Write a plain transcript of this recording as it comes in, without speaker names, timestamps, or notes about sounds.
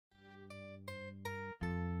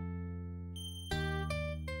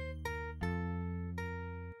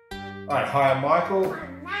Alright, hi, I'm Michael,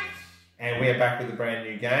 I'm Nash. and we are back with a brand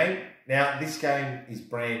new game. Now, this game is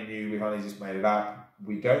brand new, we've only just made it up.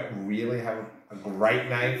 We don't really have a great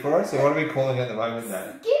name for it, so what are we calling it at the moment,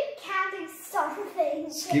 Nat? Skip counting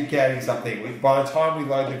something. Skip counting something. By the time we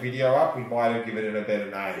load the video up, we might have given it a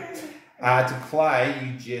better name. To play,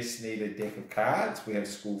 you just need a deck of cards. We have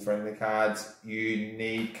school-friendly cards. You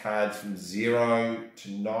need cards from 0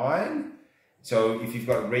 to 9. So if you've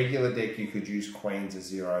got a regular deck, you could use queens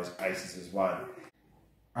as 0s, aces as 1.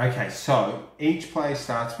 Okay, so each player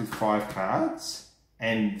starts with 5 cards,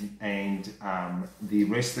 and the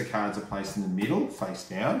rest of the cards are placed in the middle, face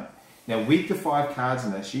down. Now with the 5 cards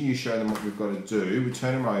in this, you show them what we've got to do. We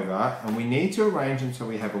turn them over, and we need to arrange them so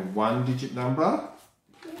we have a 1-digit number.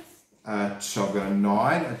 So I've got a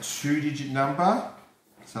 9, a 2-digit number.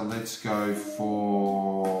 So let's go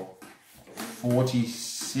for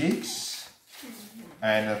 46.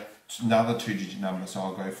 And another 2-digit number, so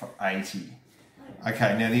I'll go for 80.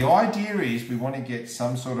 Okay, now the idea is we want to get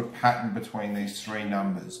some sort of pattern between these 3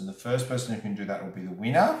 numbers, and the first person who can do that will be the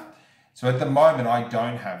winner. So at the moment I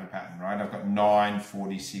don't have a pattern, right? I've got 9,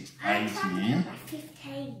 46, 80.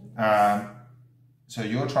 15. So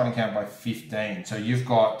you're trying to count by 15. So you've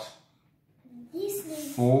got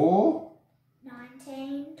This 4,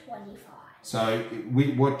 19, 25. So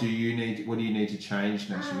what do you need to change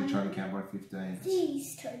now? So you're trying to count by 15.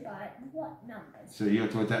 These two by what numbers? So you're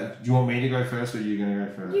taught that. Do you want me to go first, or are you going to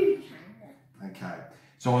go first? You can. Okay.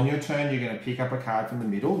 So on your turn, you're going to pick up a card from the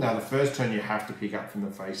middle. Now the first turn you have to pick up from the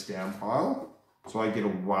face down pile. So I get a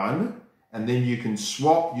 1, and then you can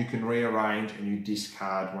swap, you can rearrange, and you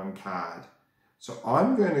discard 1 card. So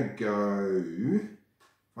I'm going to go.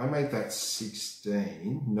 If I make that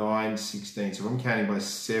 16, 9, 16, so if I'm counting by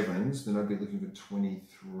 7s, then I'd be looking for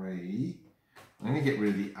 23. I'm going to get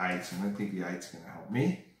rid of the 8, I don't think the 8's going to help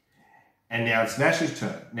me. And now it's Nash's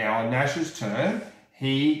turn. Now on Nash's turn,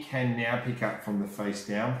 he can now pick up from the face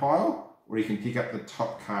down pile, or he can pick up the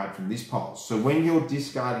top card from this pile. So when you're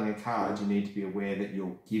discarding a card, you need to be aware that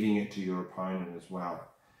you're giving it to your opponent as well.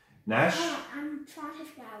 Nash? I'm trying to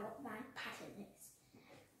figure out what my pattern is.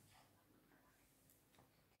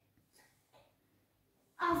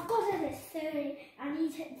 I've got it at 30. I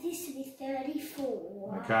need this to be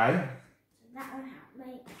 34. Okay. So that will help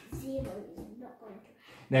me. 0 is not going to.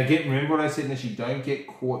 Now remember what I said, Nash, you don't get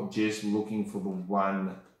caught just looking for the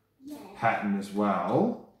 1 pattern as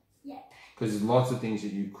well. Yep. Because there's lots of things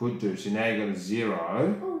that you could do. So now you've got a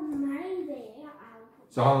 0. Oh, maybe I'll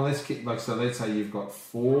put. So hold on, so let's say you've got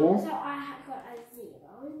 4. So I have got a 0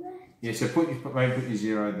 there. Yeah, so maybe put your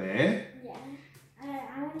 0 there. Yeah.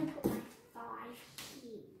 I want to put my 5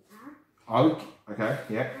 here. Oh, okay,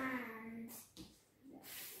 yeah. And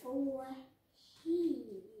 4 here.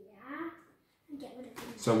 And get rid of them.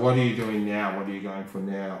 So what are you doing now? What are you going for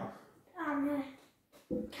now?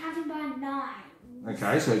 Counting by 9.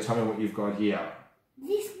 Okay, so tell me what you've got here.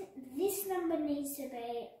 This number needs to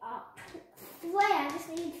be up 3. I just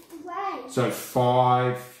need 3. So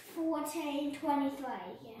 5. 14, 23.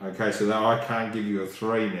 Yeah. Okay, so now I can't give you a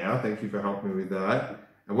 3 now. Thank you for helping me with that.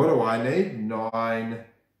 And what do I need? 9,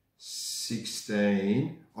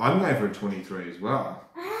 16. I'm going for a 23 as well.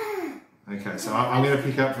 Okay, so I'm going to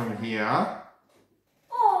pick up from here.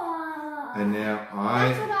 Oh, And now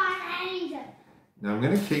that's what I need. Now I'm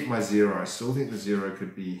going to keep my 0. I still think the 0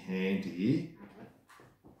 could be handy.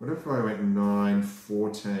 What if I went 9,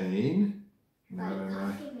 14? No.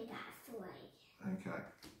 Give me that 3. Okay.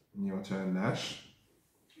 Your turn, Nash.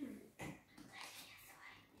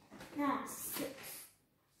 No, 6.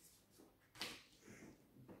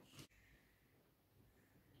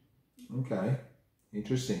 Okay.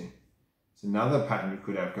 Interesting. It's another pattern you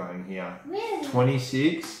could have going here. Really?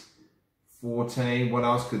 26, 14. What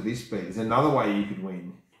else could this be? There's another way you could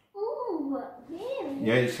win. Ooh, really?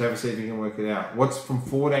 Yeah, just have a see if you can work it out. What's from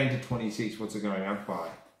 14 to 26? What's it going up by?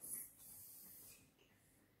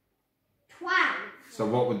 12. So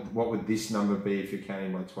what would this number be if you're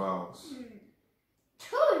counting by 12s?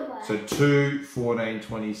 2. So 2, 14,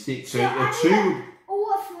 26. So So a I 2. need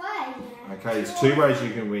all 3. Yeah. Okay, there's 2 ways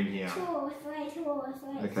you can win here. 2 or 3, 2 or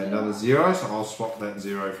 3. Okay, another 0. So I'll swap that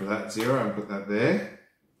 0 for that 0 and put that there.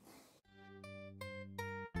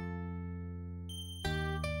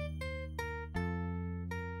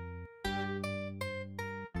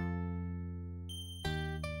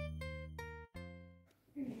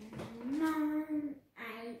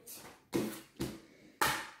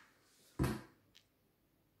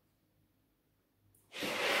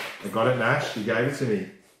 I got it, Nash. You gave it to me.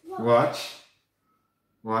 Watch.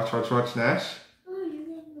 Watch, Nash.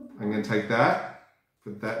 I'm going to take that,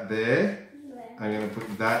 put that there. I'm going to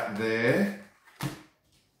put that there.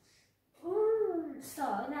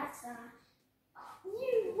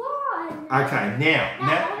 Okay,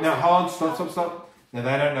 now, hold on, stop. Now,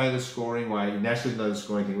 they don't know the scoring way. Nash doesn't know the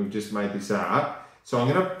scoring thing. We've just made this up. So I'm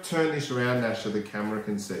going to turn this around, Nash, so the camera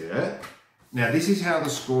can see it. Now, this is how the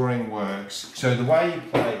scoring works. So the way you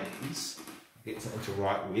play is, get something to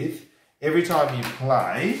write with. Every time you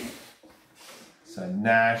play, so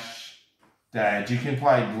Nash, Dad, you can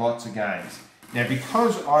play lots of games. Now,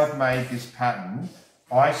 because I've made this pattern,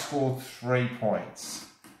 I scored 3 points.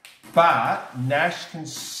 But Nash can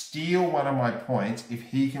steal one of my points if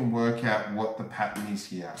he can work out what the pattern is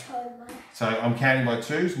here. So I'm counting by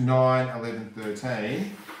twos, 9, 11,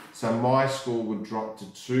 13. So my score would drop to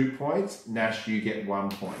 2 points. Nash, you get 1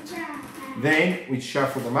 point. Yeah. Then we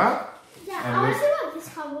shuffle them up. Yeah, I want to see what this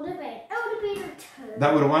one would have been. It would have been a 2.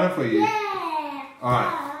 That would have won it for you? Yeah.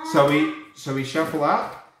 Alright, so we shuffle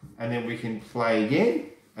up and then we can play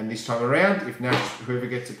again. And this time around, if Nash, whoever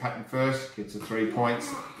gets a pattern first, gets a 3 points.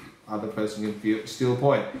 Other person can steal a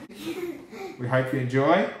point. We hope you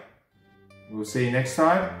enjoy. We'll see you next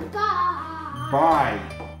time. Bye.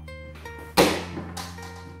 Bye.